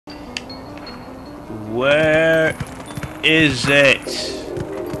Where is it?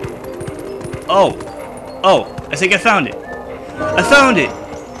 Oh, I think I found it. I found it.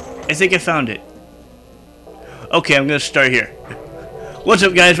 I think I found it. Okay, I'm gonna start here. What's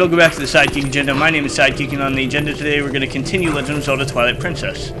up, guys? Welcome back to the Sidekick Agenda. My name is Sidekick, and on the agenda today, we're gonna continue Legend of Zelda: Twilight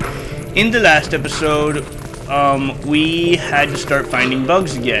Princess. In the last episode, we had to start finding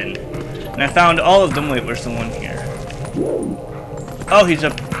bugs again, and I found all of them. Wait, where's the one here? Oh, he's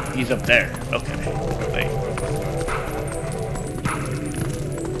up there. Okay, wait.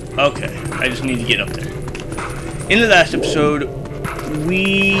 Okay, I just need to get up there. In the last episode,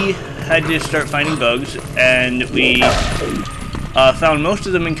 we had to start finding bugs, and we found most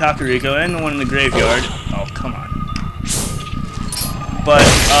of them in Kakariko and the one in the graveyard. Oh, come on. But,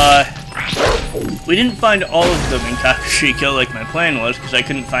 we didn't find all of them in Kakariko like my plan was, because I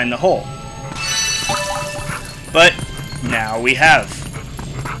couldn't find the hole. But, now we have.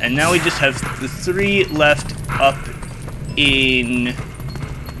 And now we just have the 3 left up in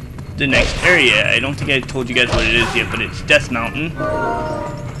the next area. I don't think I told you guys what it is yet, but it's Death Mountain.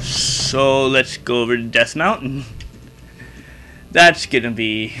 So let's go over to Death Mountain. That's gonna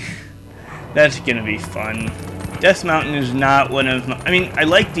be fun. Death Mountain is not one of my, I mean, I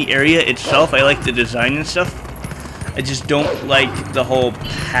like the area itself. I like the design and stuff. I just don't like the whole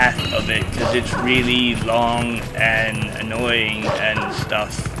path of it because it's really long and annoying and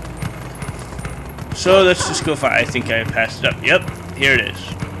stuff. So let's just go find. I think I passed it up. Yep, here it is.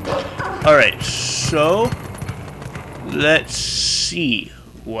 Alright, so let's see.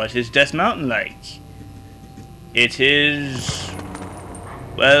 What is Death Mountain like? It is,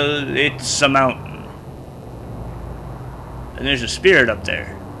 well, it's a mountain. And there's a spirit up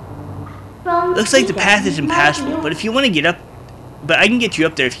there. Looks like the path is impassable, but if you want to get up, but I can get you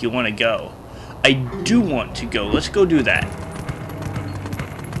up there if you want to go. I do want to go. Let's go do that.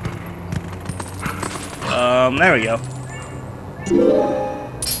 There we go.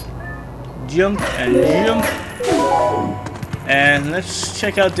 Jump and jump. And let's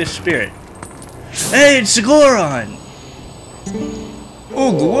check out this spirit. Hey, it's Goron!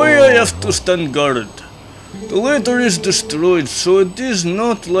 Oh, why I have to stand guard? The ladder is destroyed, so it is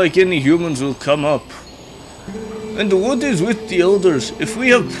not like any humans will come up. And what is with the elders? If we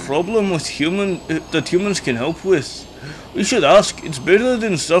have problem with that humans can help with, we should ask. It's better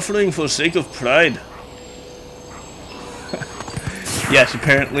than suffering for sake of pride. Yes,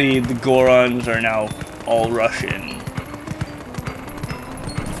 apparently the Gorons are now all Russian.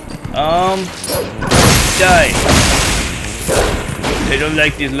 Die. I don't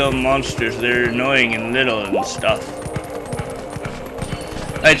like these little monsters. They're annoying and little and stuff.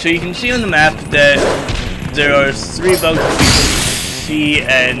 Alright, so you can see on the map that there are 3 bugs that we can see,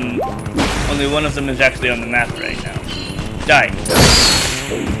 and only one of them is actually on the map right now. Die.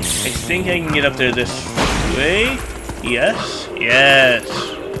 I think I can get up there this way. Yes. Yes.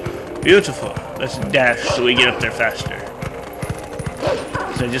 Beautiful. Let's dash so we get up there faster.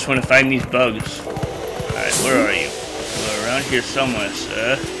 So I just want to find these bugs. Alright, where are you? Well, around here somewhere,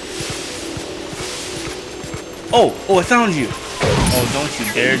 sir. Oh, I found you. Oh, don't you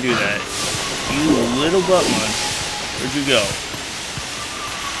dare do that. You little butt munch. Where'd you go?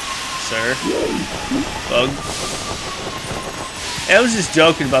 Sir? Bug? Hey, I was just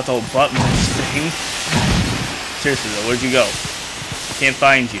joking about the whole butt munch thing. Seriously though, where'd you go? Can't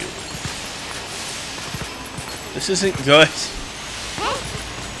find you. This isn't good.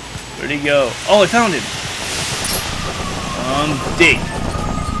 Where'd he go? Oh, I found him! Dig.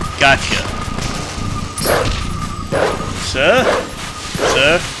 Gotcha. Sir?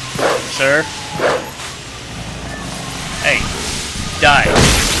 Sir? Sir? Hey. Die.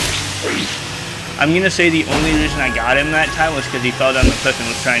 I'm gonna say the only reason I got him that time was because he fell down the cliff and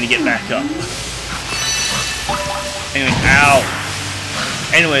was trying to get back up. Anyway, ow.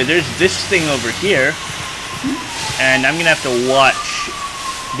 Anyway, there's this thing over here. And I'm gonna have to watch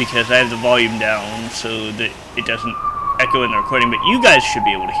because I have the volume down so that it doesn't echo in the recording, but you guys should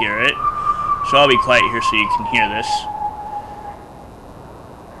be able to hear it. So I'll be quiet here so you can hear this.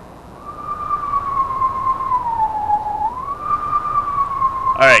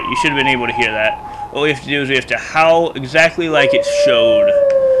 Alright, you should have been able to hear that. What we have to do is we have to howl exactly like it showed.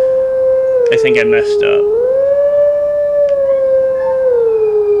 I think I messed up.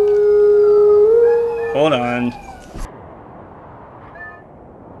 Hold on.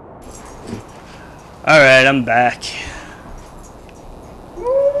 Alright, I'm back.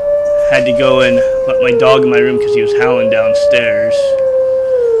 Had to go and let my dog in my room because he was howling downstairs.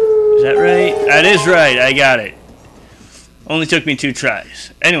 Is that right? That is right, I got it. Only took me 2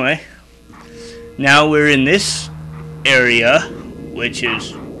 tries. Anyway, now we're in this area, which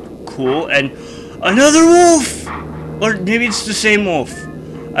is cool, and Another wolf! Or maybe it's the same wolf.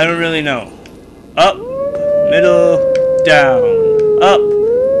 I don't really know. Up, middle, down. Up,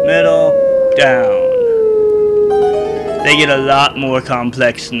 middle, down. They get a lot more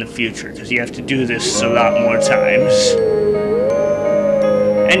complex in the future because you have to do this a lot more times.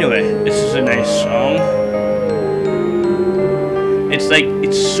 Anyway, this is a nice song. It's like,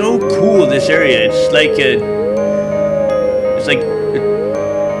 it's so cool, this area. It's like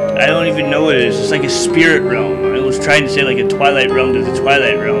I don't even know what it is. It's like a spirit realm. I was trying to say like a Twilight realm to the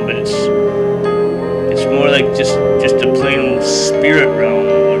Twilight realm, but it's more like just a plain old spirit realm,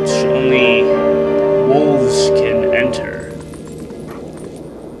 which only wolves can enter.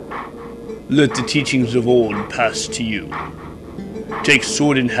 Let the teachings of old pass to you. Take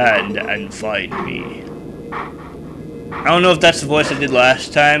sword in hand and find me. I don't know if that's the voice I did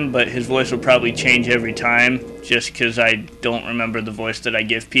last time, but his voice will probably change every time, just because I don't remember the voice that I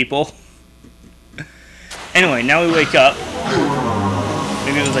give people. Anyway, now we wake up.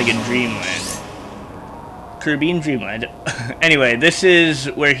 Maybe it was like in Dreamland. Kirby in Dreamland. Anyway, this is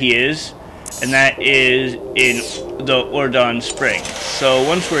where he is, and that is in the Ordon Spring. So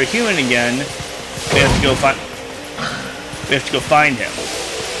once we're a human again, we have to go find him.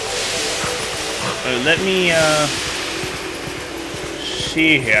 Let me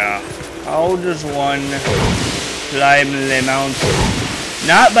see here. How does one climb the mountain?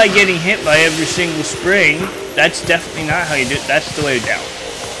 Not by getting hit by every single spring. That's definitely not how you do it. That's the way down.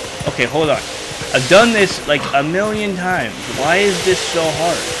 Okay, hold on. I've done this like a million times. Why is this so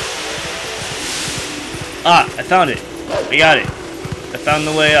hard? Ah, I found it. I got it. I found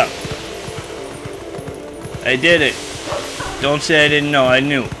the way up. I did it. Don't say I didn't know. I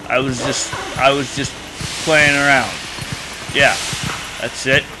knew. I was just playing around. Yeah. That's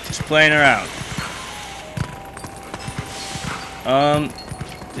it. Just playing around.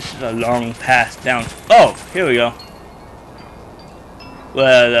 This is a long path down. Oh, here we go.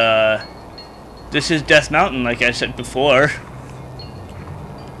 Well, this is Death Mountain, like I said before.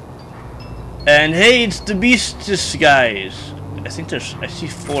 And hey, it's the Beast guys. I see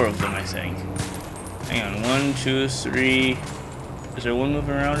 4 of them, I think. Hang on, 1, 2, 3. Is there one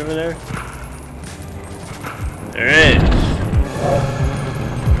moving around over there? There is.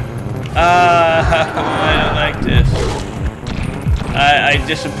 I don't like this. I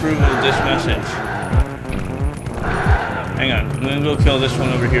disapprove of this message. Hang on, I'm gonna go kill this one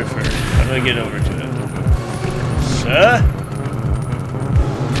over here first. How do I get over to it? Sir?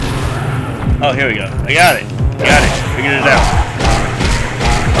 Oh, here we go. I got it. Figured it out.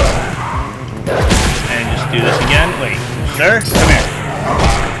 And just do this again. Wait, sir? Come here.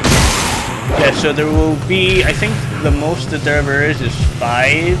 Yeah, so there will be, I think the most that there ever is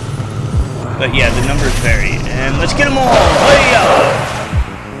 5. But yeah, the numbers vary. And let's get them all! Hey-ya!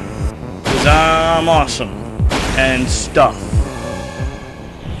 Because I'm awesome. And stuff.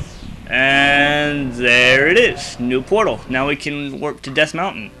 And there it is. New portal. Now we can warp to Death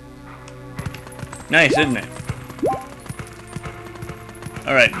Mountain. Nice, isn't it?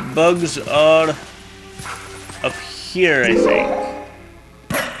 Alright, bugs are up here, I think.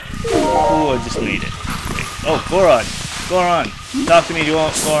 Oh, I just made it. Oh, Goron. Talk to me, you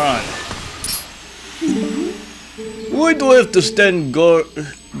want Goron. Why do I have to stand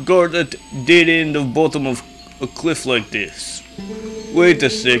guard at dead end of bottom of a cliff like this? Wait a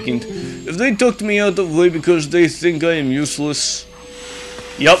second. If they took me out of the way because they think I am useless.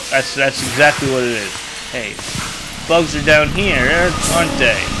 Yup, that's exactly what it is. Hey, bugs are down here, aren't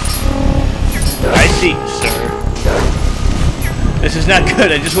they? I see, sir. This is not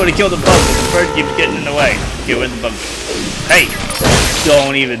good. I just want to kill the bug, but the bird keeps getting in the way. Okay, where'd the bug go? Hey,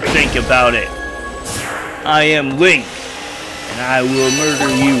 don't even think about it. I am Link, and I will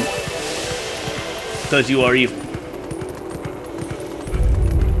murder you. Because you are evil.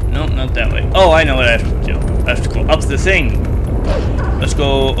 Nope, not that way. Oh, I know what I have to do. I have to go up the thing. Let's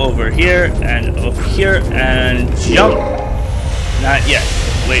go over here and jump. Not yet.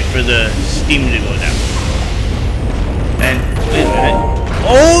 Wait for the steam to go down. And wait a minute.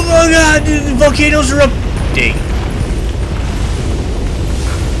 Oh my god, the volcanoes are erupting.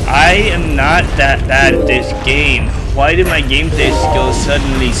 I am not that bad at this game. Why did my gameplay skills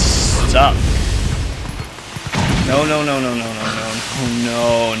suddenly suck? No,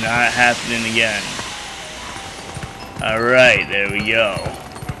 not happening again. Alright, there we go.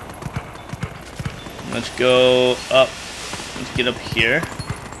 Let's go up. Let's get up here.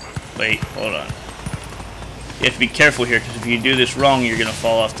 Wait, hold on. You have to be careful here, because if you do this wrong, you're going to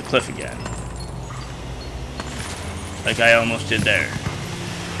fall off the cliff again. Like I almost did there.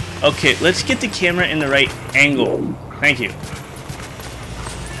 Okay, let's get the camera in the right angle. Thank you.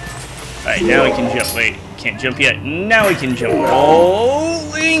 Alright, now we can jump. Wait, can't jump yet. Now we can jump. Oh,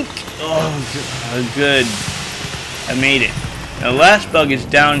 Link! Oh, good. I made it. Now, the last bug is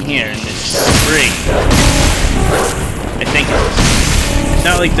down here in this spring. I think it's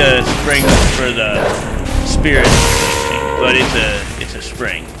not like the spring for the spirits or anything, but it's a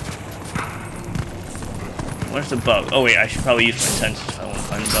spring. Where's the bug? Oh wait, I should probably use my senses if I want to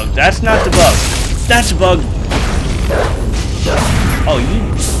find the bug. That's not the bug. That's a bug. Oh, you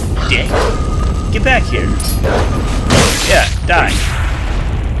dick. Get back here. Yeah, die.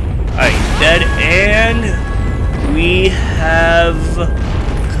 Alright, dead, and we have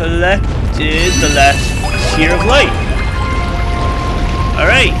collected the last tier of light.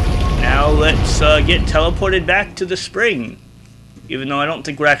 Alright, now let's get teleported back to the spring. Even though I don't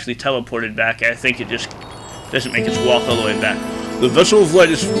think we're actually teleported back, I think it just doesn't make us walk all the way back. The vessel of light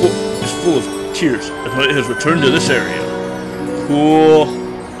is full of tears, and it has returned to this area. Cool.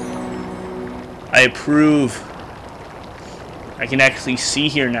 I approve. I can actually see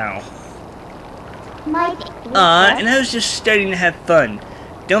here now. And I was just starting to have fun.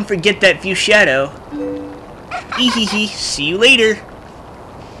 Don't forget that view shadow. Hehehe, see you later.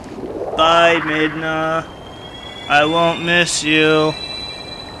 Bye, Midna. I won't miss you.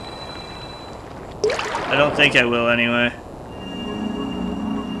 I don't think I will anyway.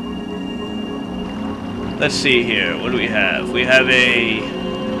 Let's see here. What do we have? We have a...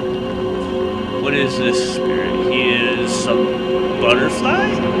 What is this spirit? He is a butterfly?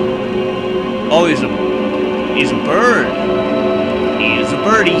 Oh, he's a bird. He is a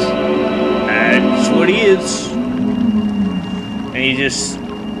birdie. That's what he is. And he just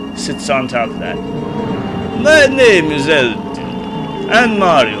sits on top of that. My name is Eldon. And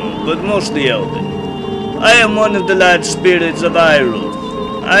Mario, but mostly Eldon. I am one of the land spirits of Hyrule.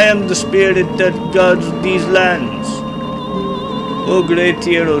 I am the spirit that guards these lands. O great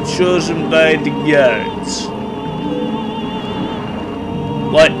hero chosen by the gods.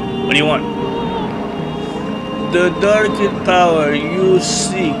 What? What do you want? The darkened power you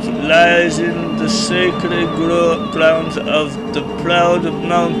seek lies in the sacred grounds of the proud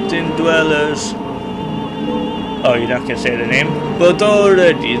mountain dwellers. Oh, you're not gonna say the name? But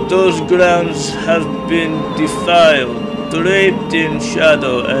already those grounds have been defiled, draped in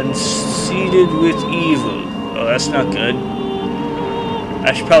shadow, and seeded with evil. Oh, that's not good.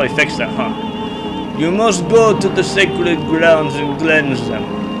 I should probably fix that, huh? You must go to the sacred grounds and cleanse them.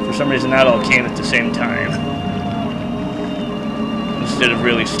 For some reason, that all came at the same time. Instead of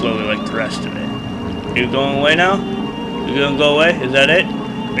really slowly like the rest of it. Are you going away now? You gonna go away? Is that it?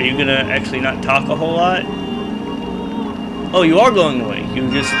 Are you gonna actually not talk a whole lot? Oh, you are going away. You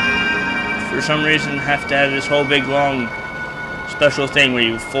just, for some reason, have to have this whole big, long, special thing where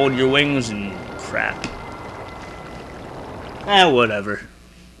you fold your wings and crap. Whatever.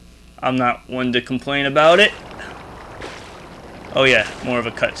 I'm not one to complain about it. Oh yeah, more of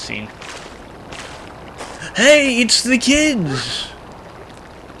a cutscene. Hey, it's the kids!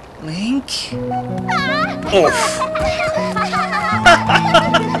 Link? Oof.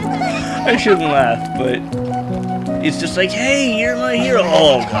 I shouldn't laugh, but it's just like, hey, you're my hero.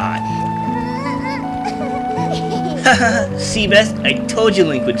 Oh, God. Haha, see, Beth, I told you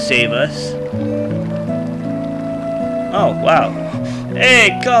Link would save us. Oh, wow.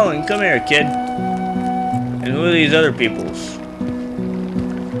 Hey, Colin, come here, kid. And who are these other peoples?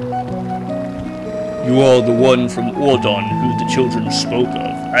 You are the one from Ordon who the children spoke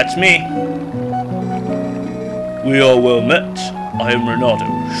of. That's me. We are well met. I am Renato,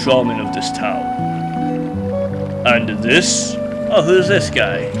 shaman of this town. And this? Oh, who's this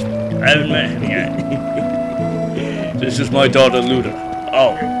guy? I haven't met him yet. This is my daughter, Luda.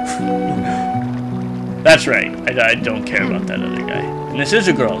 Oh. That's right. I don't care about that other guy. And this is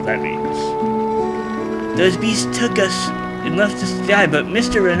a girl, that means. Those beasts took us and left us to die, but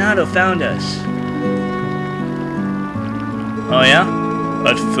Mr. Renato found us. Oh, yeah?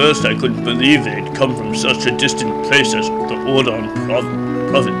 At first, I couldn't believe they'd come from such a distant place as the Ordon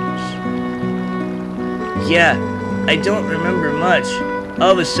province. Yeah, I don't remember much.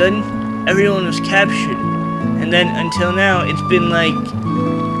 All of a sudden, everyone was captured. And then, until now, it's been like...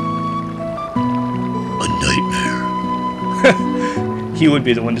 a nightmare. He would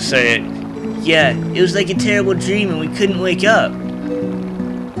be the one to say it. Yeah, it was like a terrible dream and we couldn't wake up.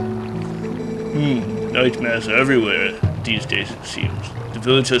 Nightmares are everywhere these days, it seems. The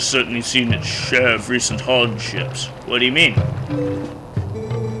village has certainly seen its share of recent hardships. What do you mean?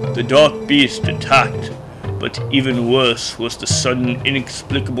 The dark beast attacked, but even worse was the sudden,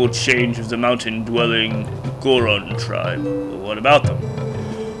 inexplicable change of the mountain-dwelling Goron tribe. Well, what about them?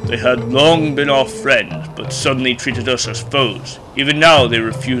 They had long been our friends, but suddenly treated us as foes. Even now, they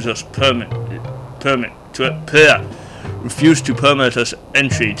refuse to permit us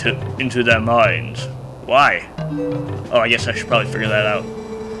entry into their minds. Why? Oh, I guess I should probably figure that out.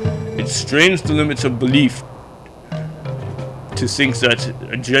 It strains the limits of belief to think that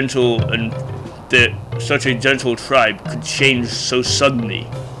such a gentle tribe could change so suddenly.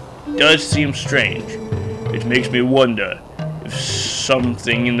 It does seem strange. It makes me wonder if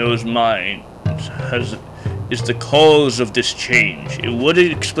something in those minds is the cause of this change. It would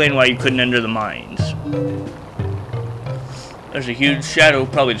explain why you couldn't enter the mines. There's a huge shadow,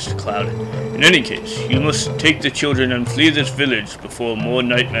 probably just a cloud. In any case, you must take the children and flee this village before more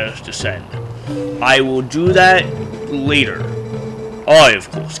nightmares descend. I will do that later. I, of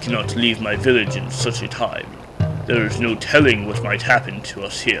course, cannot leave my village in such a time. There is no telling what might happen to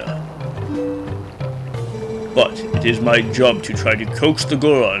us here. But it is my job to try to coax the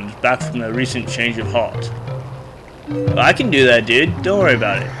Gorons back from their recent change of heart. I can do that, dude. Don't worry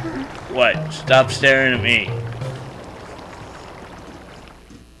about it. What? Stop staring at me.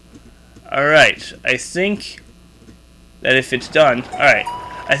 Alright, I think that if it's done... Alright,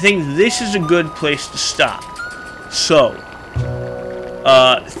 I think this is a good place to stop. So,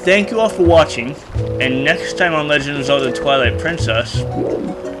 thank you all for watching, and next time on Legend of Zelda Twilight Princess,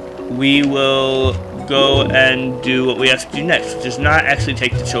 we will go and do what we have to do next, which is not actually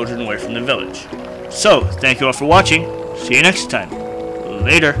take the children away from the village. So, thank you all for watching. See you next time.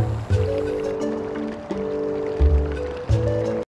 Later.